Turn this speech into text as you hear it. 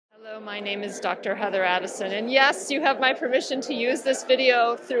My name is Dr. Heather Addison, and yes, you have my permission to use this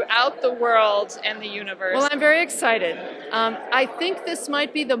video throughout the world and the universe. Well, I'm very excited. I think this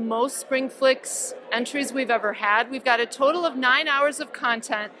might be the most Spring Flicks entries we've ever had. We've got a total of 9 hours of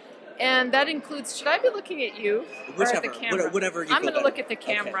content, and that includes, should I be looking at you or at the camera? Whatever you I'm going to better. look at the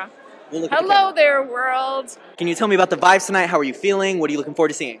camera. Okay. We'll look at the Hello camera. there, world. Can you tell me about the vibes tonight? How are you feeling? What are you looking forward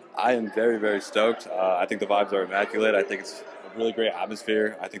to seeing? I am very, very stoked. I think the vibes are immaculate. I think it's a really great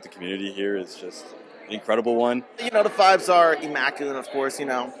atmosphere. I think the community here is just an incredible one. You know, the vibes are immaculate, of course, you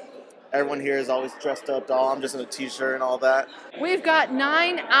know. Everyone here is always dressed up doll. I'm just in a t-shirt and all that. We've got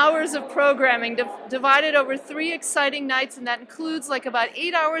 9 hours of programming divided over 3 exciting nights, and that includes like about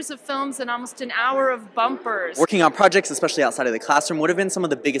 8 hours of films and almost an hour of bumpers. Working on projects, especially outside of the classroom, what have been some of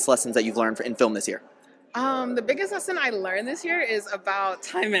the biggest lessons that you've learned in film this year? The biggest lesson I learned this year is about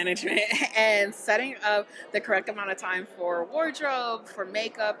time management and setting up the correct amount of time for wardrobe, for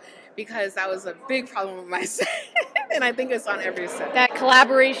makeup, because that was a big problem with my set, and I think it's on every set. That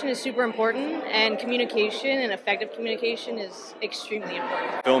collaboration is super important, and communication and effective communication is extremely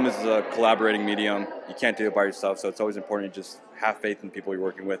important. Film is a collaborating medium. You can't do it by yourself, so it's always important to just have faith in the people you're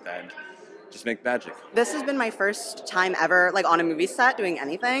working with and just make magic. This has been my first time ever on a movie set doing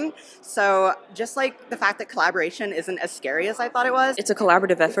anything. So just the fact that collaboration isn't as scary as I thought it was. It's a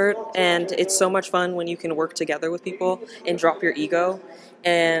collaborative effort, and it's so much fun when you can work together with people and drop your ego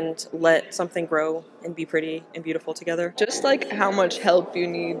and let something grow and be pretty and beautiful together. Just how much help you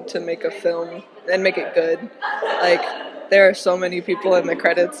need to make a film and make it good. There are so many people in the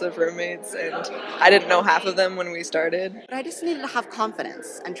credits of Roommates, and I didn't know half of them when we started. But I just needed to have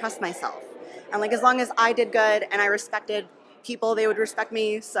confidence and trust myself. And as long as I did good and I respected people, they would respect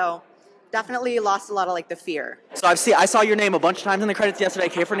me. So definitely lost a lot of the fear. So I saw your name a bunch of times in the credits yesterday.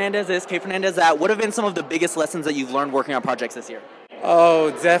 Kay Fernandez this, Kay Fernandez that. What have been some of the biggest lessons that you've learned working on projects this year?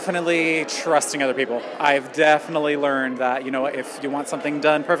 Oh, definitely trusting other people. I've definitely learned that, if you want something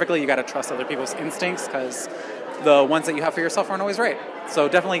done perfectly, you got to trust other people's instincts, because the ones that you have for yourself aren't always right. So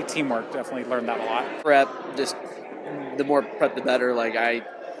definitely teamwork, definitely learned that a lot. Prep, just the more prep the better. I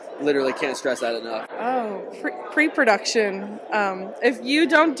literally can't stress that enough. Oh, pre-production. If you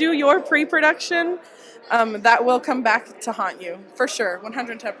don't do your pre-production, that will come back to haunt you, for sure,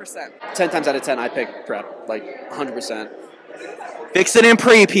 110%. 10 times out of 10, I pick prep, 100%. Fix it in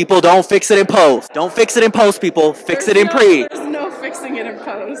pre, people. Don't fix it in post. Don't fix it in post, people. Fix it in pre. There's no fixing it in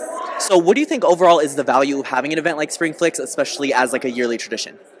post. So what do you think overall is the value of having an event like Spring Flicks, especially as a yearly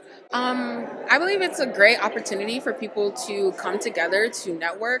tradition? I believe it's a great opportunity for people to come together to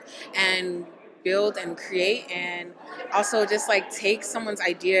network and build and create, and also just take someone's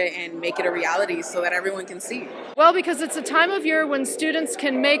idea and make it a reality so that everyone can see. Well, because it's a time of year when students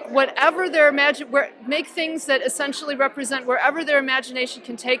can make whatever make things that essentially represent wherever their imagination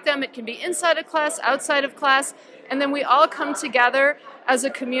can take them. It can be inside of class, outside of class, and then we all come together as a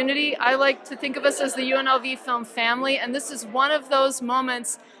community. I like to think of us as the UNLV Film family, and this is one of those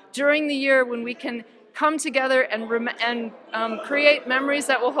moments during the year when we can come together and create memories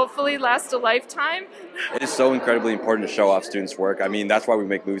that will hopefully last a lifetime. It is so incredibly important to show off students' work. I mean, that's why we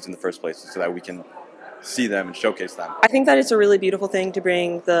make movies in the first place, so that we can see them and showcase them. I think that it's a really beautiful thing to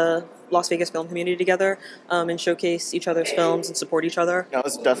bring the Las Vegas film community together and showcase each other's films and support each other.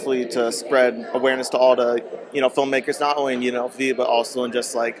 It's definitely to spread awareness to all the, filmmakers, not only in UNLV, but also in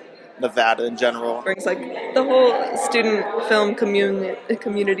just Nevada in general. Brings the whole student film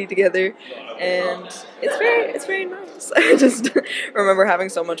community together, and it's very nice. I just remember having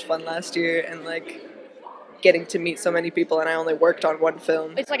so much fun last year and getting to meet so many people, and I only worked on one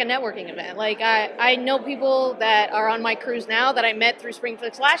film. It's like a networking event. I know people that are on my crews now that I met through Spring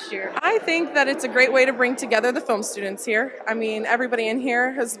Flicks last year. I think that it's a great way to bring together the film students here. I mean, everybody in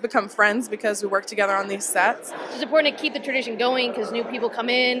here has become friends because we work together on these sets. It's important to keep the tradition going because new people come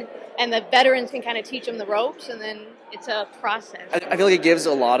in and the veterans can kind of teach them the ropes, and then it's a process. I feel it gives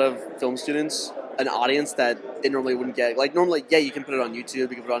a lot of film students an audience that they normally wouldn't get. Normally, yeah, you can put it on YouTube, you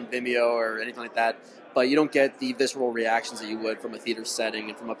can put it on Vimeo or anything like that, but you don't get the visceral reactions that you would from a theater setting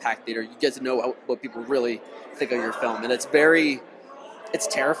and from a packed theater. You get to know what people really think of your film, and it's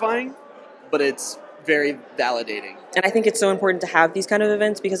terrifying, but it's very validating. And I think it's so important to have these kind of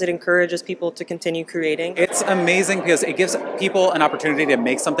events because it encourages people to continue creating. It's amazing because it gives people an opportunity to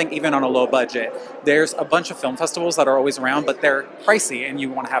make something even on a low budget. There's a bunch of film festivals that are always around, but they're pricey and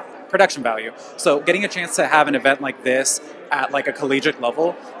you want to have production value. So getting a chance to have an event like this at a collegiate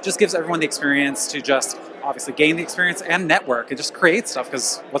level just gives everyone the experience to just obviously gain the experience and network and just create stuff,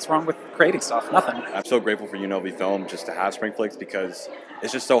 because what's wrong with creating stuff? Nothing. I'm so grateful for UNLV Film just to have Spring Flicks, because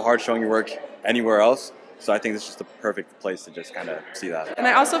it's just so hard showing your work anywhere else. So I think it's just the perfect place to just kind of see that. And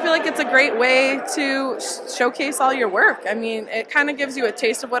I also feel like it's a great way to showcase all your work. I mean, it kind of gives you a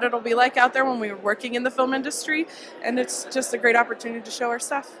taste of what it'll be like out there when we're working in the film industry, and it's just a great opportunity to show our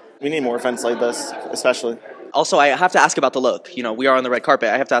stuff. We need more events like this, especially. Also, I have to ask about the look. You know, we are on the red carpet.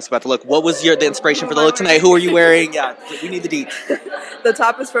 I have to ask about the look. What was the inspiration for the look tonight? Who are you wearing? Yeah, we need the deets. The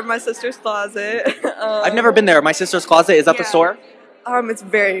top is from my sister's closet. I've never been there. My sister's closet. Is that the store? It's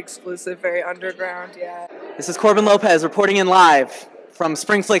very exclusive, very underground, yeah. This is Corbin Lopez reporting in live from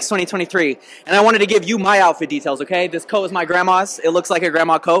Spring Flicks 2023. And I wanted to give you my outfit details, okay? This coat is my grandma's. It looks like a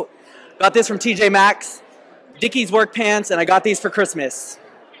grandma coat. Got this from TJ Maxx. Dickies work pants, and I got these for Christmas.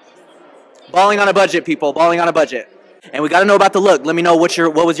 Balling on a budget, people. Balling on a budget. And we got to know about the look. Let me know what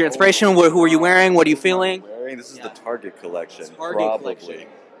was your inspiration? Who are you wearing? What are you feeling? This is the Target collection. Target probably. collection.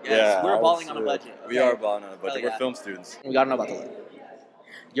 Yes, Yeah, we're balling on a budget. We are balling on a budget. We're film students. We got to know about the look.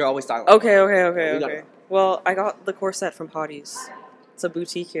 You're always silent. Okay. Well, I got the corset from Hotties. It's a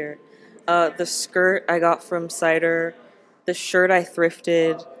boutique here. The skirt I got from Cider. The shirt I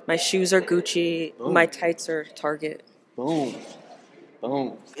thrifted. My shoes are Gucci. Boom. My tights are Target. Boom.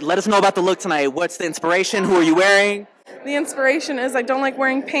 Boom. Let us know about the look tonight. What's the inspiration? Who are you wearing? The inspiration is I don't like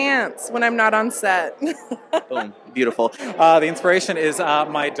wearing pants when I'm not on set. Boom. Beautiful. The inspiration is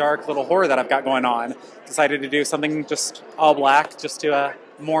my dark little horror that I've got going on. Decided to do something just all black just to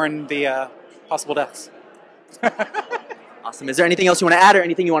mourn the possible deaths. Awesome. Is there anything else you want to add or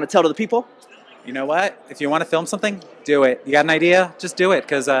anything you want to tell to the people? You know what? If you want to film something, do it. You got an idea? Just do it,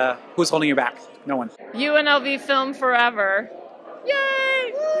 because who's holding you back? No one. UNLV Film forever.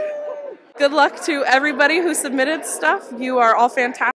 Yay! Good luck to everybody who submitted stuff. You are all fantastic.